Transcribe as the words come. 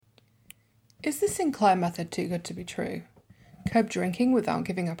Is the Sinclair method too good to be true? Curb drinking without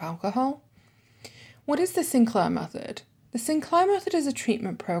giving up alcohol? What is the Sinclair method? The Sinclair method is a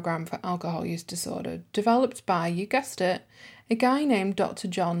treatment program for alcohol use disorder developed by, you guessed it, a guy named Dr.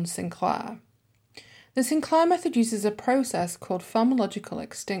 John Sinclair. The Sinclair method uses a process called pharmacological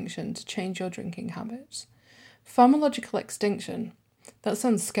extinction to change your drinking habits. Pharmacological extinction? That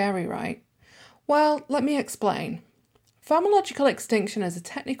sounds scary, right? Well, let me explain. Pharmacological extinction is a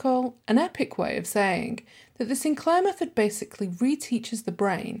technical and epic way of saying that the Sinclair method basically reteaches the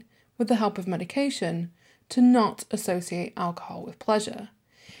brain, with the help of medication, to not associate alcohol with pleasure.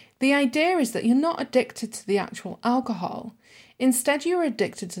 The idea is that you're not addicted to the actual alcohol. Instead, you're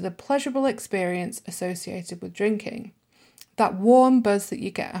addicted to the pleasurable experience associated with drinking. That warm buzz that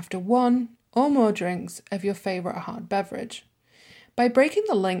you get after one or more drinks of your favourite hard beverage. By breaking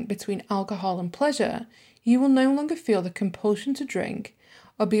the link between alcohol and pleasure, you will no longer feel the compulsion to drink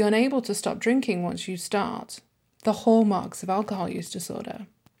or be unable to stop drinking once you start. The hallmarks of alcohol use disorder.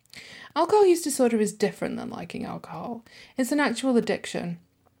 Alcohol use disorder is different than liking alcohol. It's an actual addiction.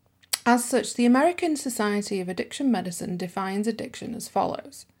 As such, the American Society of Addiction Medicine defines addiction as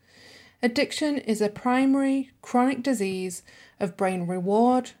follows. Addiction is a primary chronic disease of brain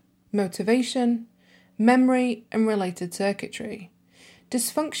reward, motivation, memory, and related circuitry.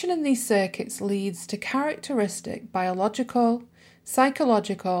 Dysfunction in these circuits leads to characteristic biological,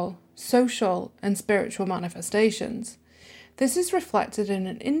 psychological, social, and spiritual manifestations. This is reflected in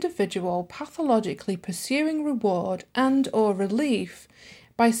an individual pathologically pursuing reward and/or relief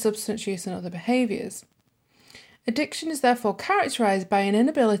by substance use and other behaviours. Addiction is therefore characterised by an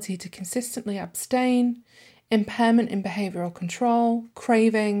inability to consistently abstain, impairment in behavioural control,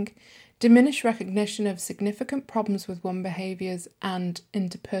 craving, diminished recognition of significant problems with one's behaviours and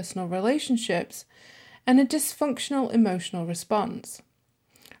interpersonal relationships, and a dysfunctional emotional response.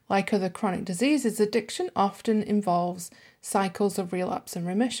 Like other chronic diseases, addiction often involves cycles of relapse and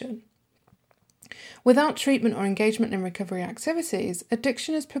remission. Without treatment or engagement in recovery activities,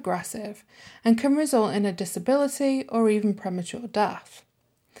 addiction is progressive and can result in a disability or even premature death.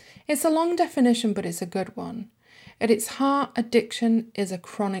 It's a long definition, but it's a good one. At its heart, addiction is a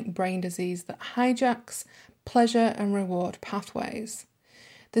chronic brain disease that hijacks pleasure and reward pathways.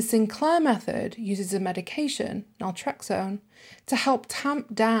 The Sinclair method uses a medication, naltrexone, to help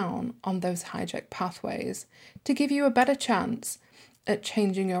tamp down on those hijacked pathways to give you a better chance at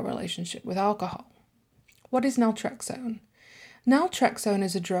changing your relationship with alcohol. What is naltrexone? Naltrexone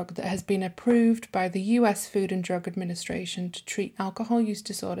is a drug that has been approved by the US Food and Drug Administration to treat alcohol use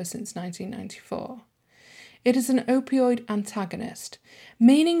disorder since 1994. It is an opioid antagonist,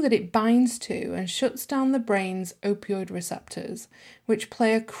 meaning that it binds to and shuts down the brain's opioid receptors, which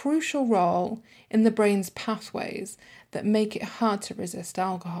play a crucial role in the brain's pathways that make it hard to resist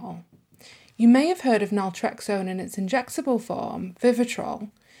alcohol. You may have heard of naltrexone in its injectable form,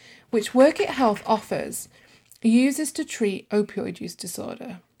 Vivitrol, which Work It Health offers, uses to treat opioid use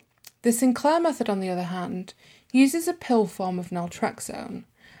disorder. The Sinclair method, on the other hand, uses a pill form of naltrexone,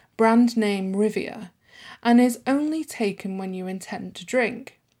 brand name Rivia, and is only taken when you intend to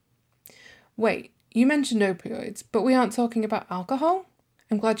drink. Wait, you mentioned opioids, but we aren't talking about alcohol?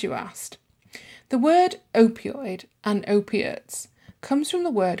 I'm glad you asked. The word opioid and opiates comes from the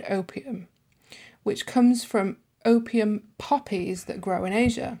word opium, which comes from opium poppies that grow in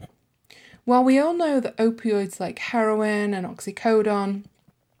Asia. While we all know that opioids like heroin and oxycodone,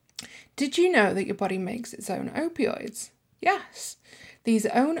 did you know that your body makes its own opioids? Yes. These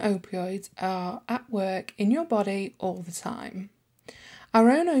own opioids are at work in your body all the time. Our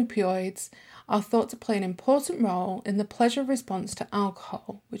own opioids are thought to play an important role in the pleasure response to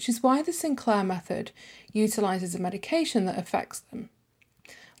alcohol, which is why the Sinclair method utilises a medication that affects them.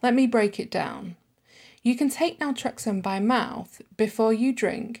 Let me break it down. You can take naltrexone by mouth before you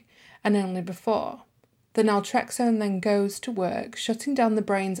drink and only before. The naltrexone then goes to work shutting down the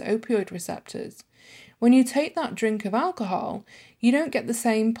brain's opioid receptors. When you take that drink of alcohol, you don't get the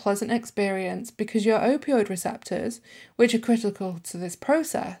same pleasant experience because your opioid receptors, which are critical to this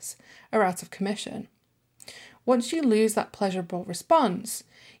process, are out of commission. Once you lose that pleasurable response,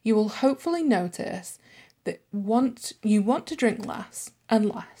 you will hopefully notice that you want to drink less and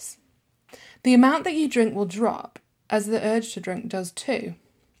less. The amount that you drink will drop, as the urge to drink does too.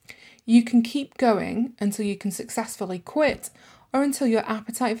 You can keep going until you can successfully quit, or until your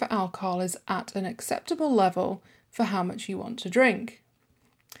appetite for alcohol is at an acceptable level for how much you want to drink.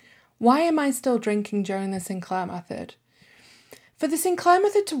 Why am I still drinking during the Sinclair method? For the Sinclair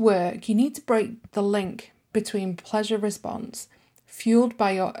method to work, you need to break the link between pleasure response, fueled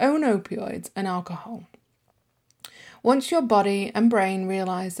by your own opioids, and alcohol. Once your body and brain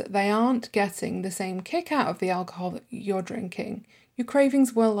realise that they aren't getting the same kick out of the alcohol that you're drinking, your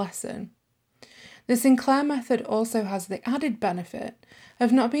cravings will lessen. The Sinclair method also has the added benefit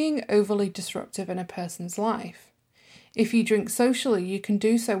of not being overly disruptive in a person's life. If you drink socially, you can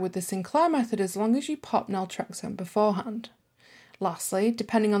do so with the Sinclair method as long as you pop naltrexone beforehand. Lastly,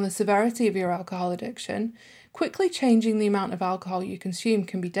 depending on the severity of your alcohol addiction, quickly changing the amount of alcohol you consume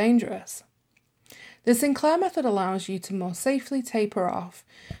can be dangerous. The Sinclair method allows you to more safely taper off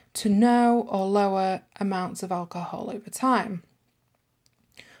to no or lower amounts of alcohol over time.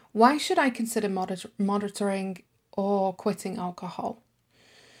 Why should I consider monitoring or quitting alcohol?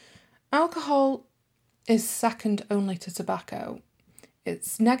 Alcohol is second only to tobacco.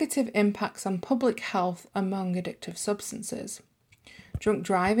 Its negative impacts on public health among addictive substances. Drunk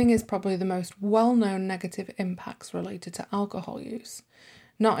driving is probably the most well-known negative impacts related to alcohol use.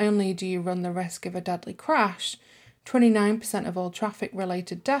 Not only do you run the risk of a deadly crash, 29% of all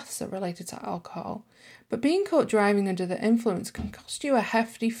traffic-related deaths are related to alcohol, but being caught driving under the influence can cost you a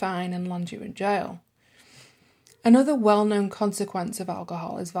hefty fine and land you in jail. Another well-known consequence of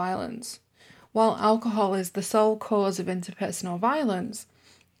alcohol is violence. While alcohol is the sole cause of interpersonal violence,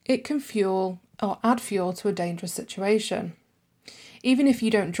 it can fuel or add fuel to a dangerous situation. Even if you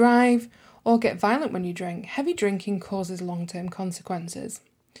don't drive or get violent when you drink, heavy drinking causes long-term consequences.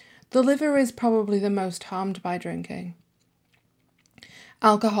 The liver is probably the most harmed by drinking.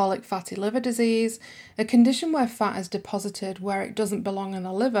 Alcoholic fatty liver disease, a condition where fat is deposited where it doesn't belong in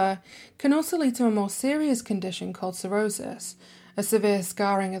the liver, can also lead to a more serious condition called cirrhosis, a severe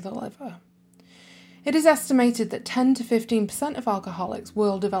scarring of the liver. It is estimated that 10 to 15% of alcoholics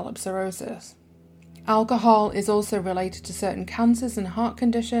will develop cirrhosis. Alcohol is also related to certain cancers and heart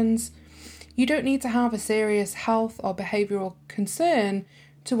conditions. You don't need to have a serious health or behavioural concern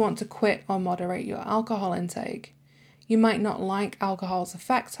to want to quit or moderate your alcohol intake. You might not like alcohol's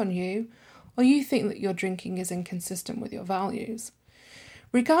effect on you, or you think that your drinking is inconsistent with your values.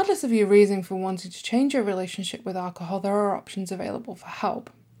 Regardless of your reason for wanting to change your relationship with alcohol, there are options available for help.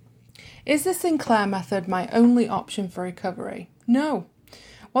 Is the Sinclair method my only option for recovery? No.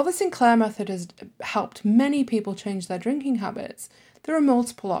 While the Sinclair method has helped many people change their drinking habits, there are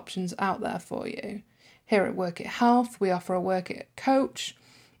multiple options out there for you. Here at Work It Health, we offer a Work It coach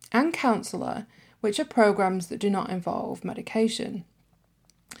and counsellor, which are programs that do not involve medication.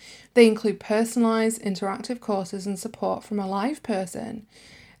 They include personalised, interactive courses and support from a live person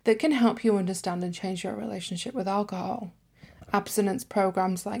that can help you understand and change your relationship with alcohol. Abstinence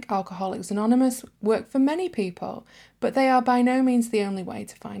programs like Alcoholics Anonymous work for many people, but they are by no means the only way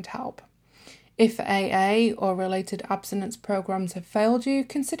to find help. If AA or related abstinence programs have failed you,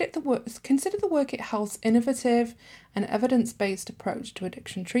 consider the Work It Health's innovative and evidence-based approach to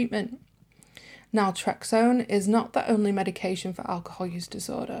addiction treatment. Naltrexone is not the only medication for alcohol use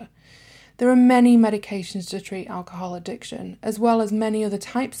disorder. There are many medications to treat alcohol addiction, as well as many other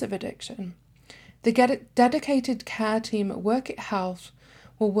types of addiction. The dedicated care team at Work It Health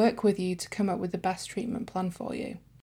will work with you to come up with the best treatment plan for you.